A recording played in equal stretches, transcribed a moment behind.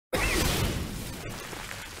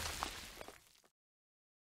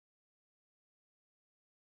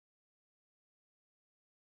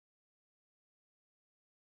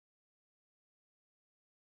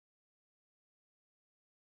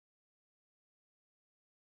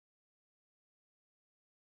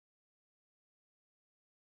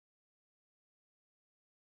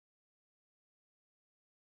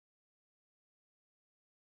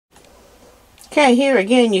Okay, here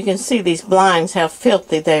again you can see these blinds, how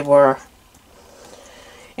filthy they were.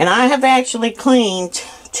 And I have actually cleaned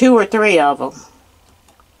 2 or 3 of them.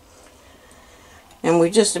 And we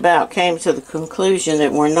just about came to the conclusion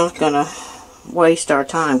that we're not going to waste our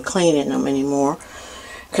time cleaning them anymore,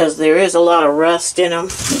 because there is a lot of rust in them.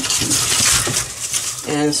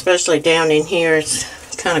 And especially down in here,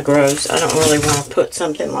 it's kind of gross. I don't really want to put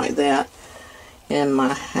something like that in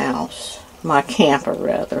my house. My camper,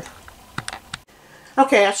 rather.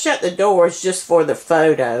 Okay, I shut the doors just for the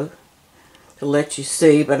photo to let you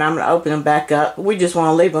see, but I'm going to open them back up. We just want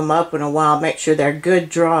to leave them open a while, make sure they're good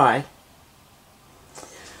dry.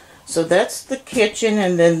 So that's the kitchen,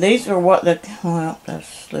 and then these are what the, well,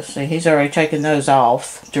 let's see, he's already taken those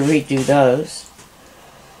off to redo those.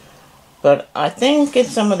 But I think in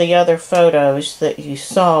some of the other photos that you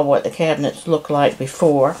saw what the cabinets looked like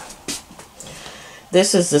before.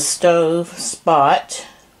 This is the stove spot.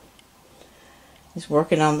 He's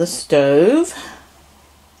working on the stove.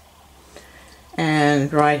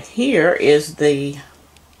 And right here is the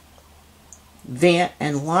vent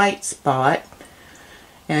and light spot.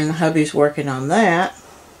 And hubby's working on that.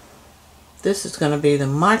 This is going to be the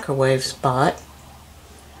microwave spot.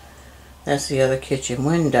 That's the other kitchen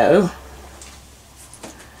window.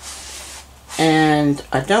 And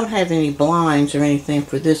I don't have any blinds or anything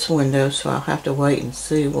for this window, so I'll have to wait and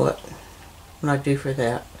see what I do for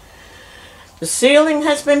that. The ceiling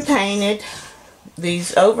has been painted.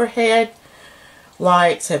 These overhead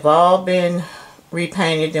lights have all been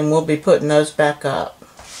repainted, and we'll be putting those back up.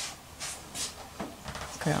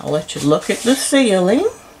 Okay, I'll let you look at the ceiling.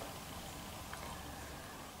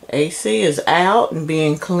 The AC is out and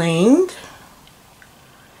being cleaned.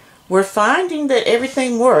 We're finding that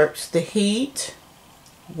everything works. The heat,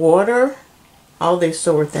 water, all these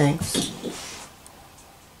sort of things.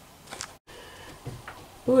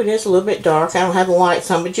 Ooh, it is a little bit dark. I don't have the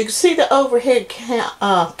lights on, but you can see the overhead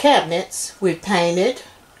cabinets we painted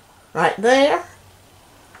right there.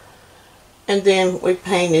 And then we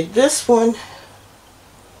painted this one.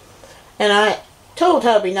 And I told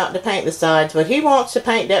hubby not to paint the sides, but he wants to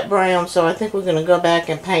paint that brown, so I think we're going to go back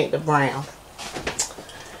and paint the brown.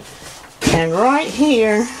 And right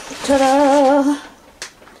here, ta-da!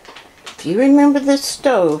 If you remember this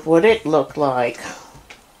stove, what it looked like.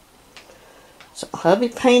 So hubby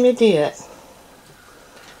painted it.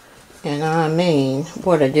 And I mean,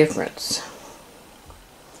 what a difference.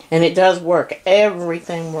 And it does work.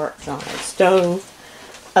 Everything works on it.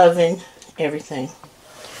 Stove, oven, everything.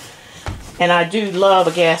 And I do love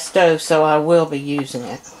a gas stove, so I will be using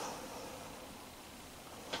it.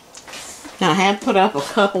 Now, I have put up a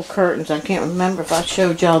couple curtains. I can't remember if I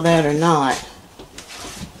showed y'all that or not.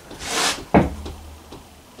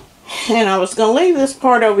 And I was going to leave this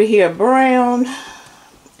part over here brown.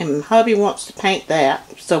 And hubby wants to paint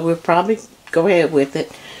that. So we'll probably go ahead with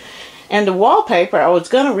it. And the wallpaper, I was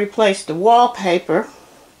going to replace the wallpaper.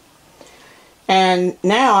 And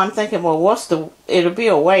now I'm thinking, well, it'll be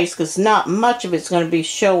a waste, because not much of it's going to be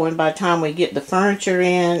showing by the time we get the furniture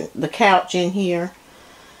in, the couch in here.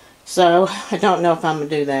 So, I don't know if I'm going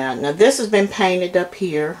to do that. Now, this has been painted up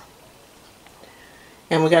here.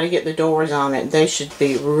 And we got to get the doors on it. They should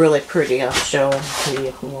be really pretty. I'll show them to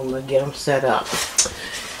you when we get them set up.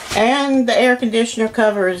 And the air conditioner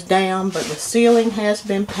cover is down, but the ceiling has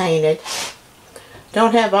been painted.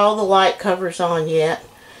 Don't have all the light covers on yet.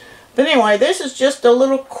 But anyway, this is just a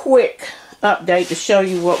little quick update to show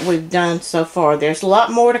you what we've done so far. There's a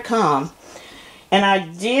lot more to come. And I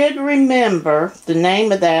did remember the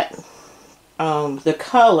name of that, the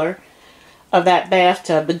color of that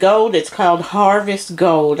bathtub. The gold, it's called Harvest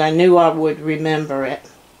Gold. I knew I would remember it.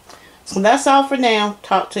 So that's all for now.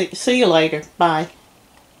 See you later. Bye.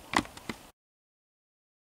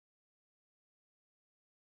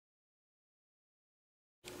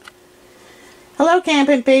 Hello,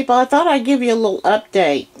 camping people. I thought I'd give you a little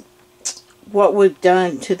update what we've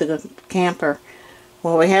done to the camper.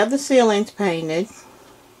 Well, we have the ceilings painted,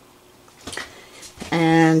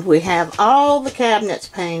 and we have all the cabinets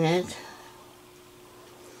painted.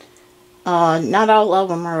 Not all of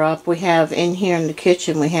them are up. We have in here in the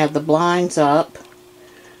kitchen, we have the blinds up,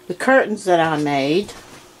 the curtains that I made,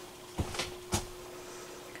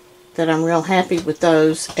 that I'm real happy with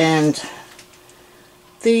those, and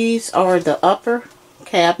these are the upper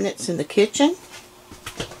cabinets in the kitchen.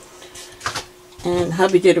 And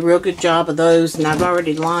hubby did a real good job of those, and I've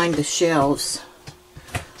already lined the shelves.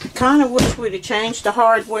 I kind of wish we'd have changed the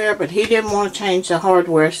hardware, but he didn't want to change the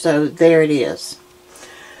hardware, so there it is.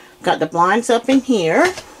 Got the blinds up in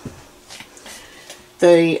here.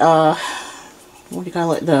 The, what do you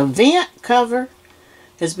call it? The vent cover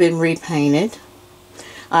has been repainted.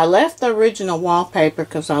 I left the original wallpaper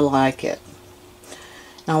because I like it.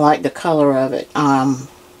 I like the color of it.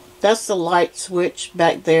 That's the light switch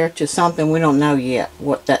back there to something we don't know yet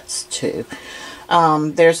what that's to.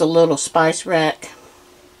 There's a little spice rack.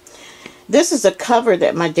 This is a cover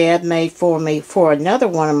that my dad made for me for another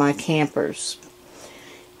one of my campers.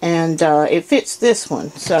 And it fits this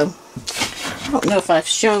one. So, I don't know if I've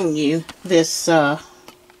shown you this I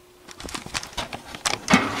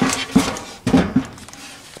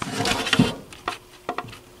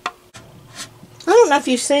don't know if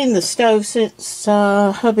you've seen the stove since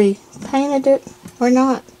hubby painted it or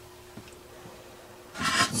not.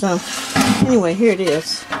 So, anyway, here it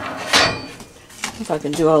is. If I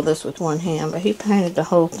can do all this with one hand, but he painted the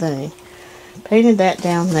whole thing. Painted that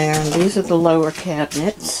down there, and these are the lower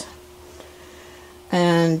cabinets.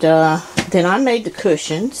 And then I made the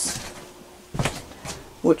cushions,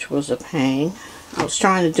 which was a pain. I was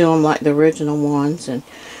trying to do them like the original ones, and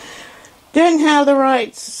didn't have the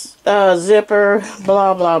right zipper,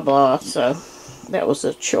 blah blah blah, so that was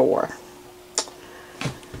a chore.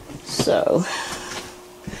 So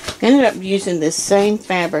ended up using this same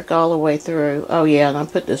fabric all the way through. Oh yeah, and I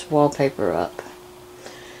put this wallpaper up,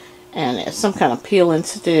 and it's some kind of peel and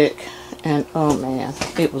stick, and oh man,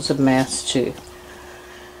 it was a mess too.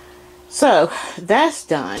 So that's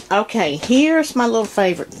done. Okay, here's my little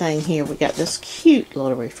favorite thing here. We got this cute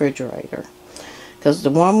little refrigerator, because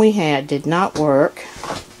the one we had did not work.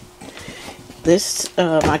 This,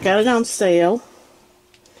 I got it on sale.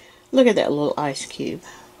 Look at that little ice cube.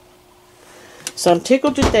 So I'm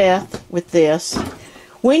tickled to death with this.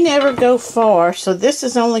 We never go far, so this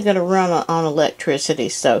is only going to run on electricity.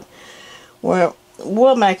 So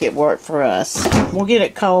we'll make it work for us. We'll get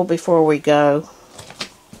it cold before we go.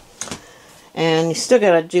 And you still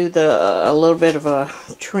got to do a little bit of a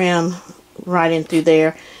trim right in through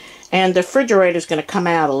there. And the refrigerator is going to come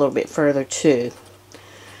out a little bit further too.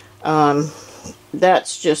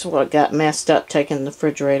 That's just what got messed up taking the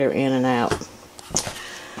refrigerator in and out.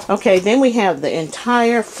 Okay, then we have the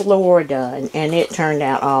entire floor done, and it turned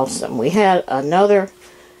out awesome. We had another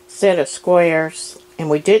set of squares, and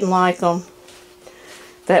we didn't like them.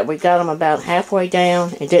 In fact, we got them about halfway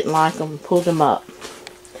down and didn't like them, pulled them up.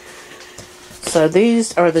 So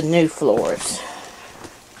these are the new floors.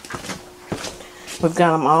 We've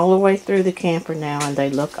got them all the way through the camper now, and they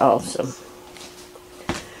look awesome.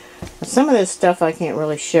 Some of this stuff I can't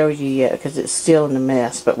really show you yet because it's still in the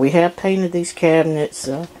mess, but we have painted these cabinets.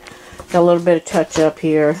 Got a little bit of touch up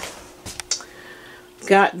here.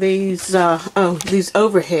 Got these, these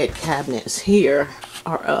overhead cabinets here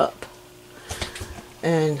are up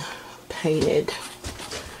and painted.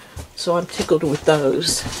 So I'm tickled with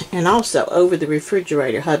those. And also over the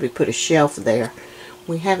refrigerator, hubby put a shelf there.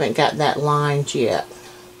 We haven't got that lined yet.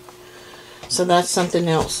 So that's something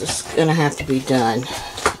else that's going to have to be done.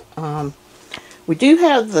 We do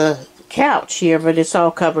have the couch here, but it's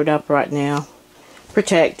all covered up right now.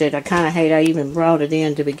 Protected. I kind of hate I even brought it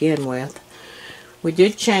in to begin with. We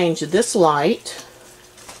did change this light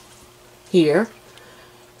here.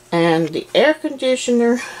 And the air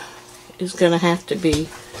conditioner is going to have to be,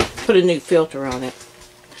 put a new filter on it.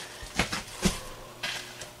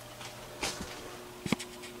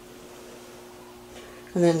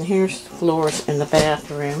 And then here's the floors in the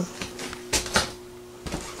bathroom.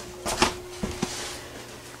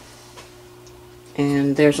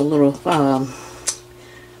 And there's a little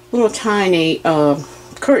tiny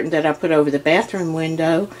curtain that I put over the bathroom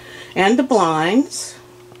window and the blinds.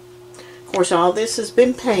 Of course, all this has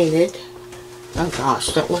been painted. Oh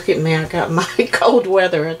gosh, don't look at me. I got my cold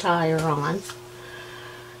weather attire on.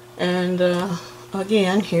 And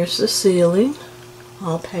again, here's the ceiling,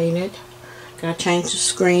 all painted. Gotta change the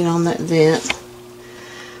screen on that vent.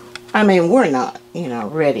 I mean, we're not,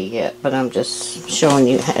 ready yet, but I'm just showing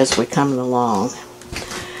you as we're coming along.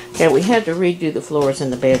 Okay, we had to redo the floors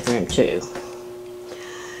in the bedroom too.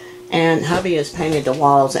 And hubby has painted the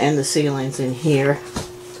walls and the ceilings in here.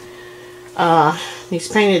 He's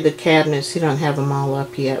painted the cabinets. He don't have them all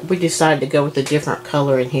up yet. We decided to go with a different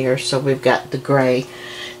color in here, so we've got the gray.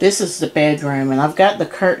 This is the bedroom, and I've got the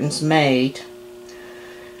curtains made.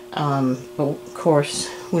 But of course,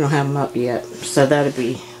 we don't have them up yet, so that'll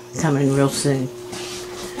be coming real soon.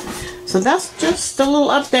 So that's just a little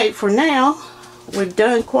update for now. We've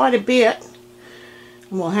done quite a bit.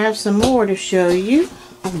 We'll have some more to show you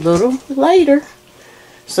a little later.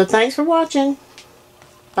 So thanks for watching.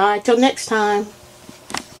 Bye till next time.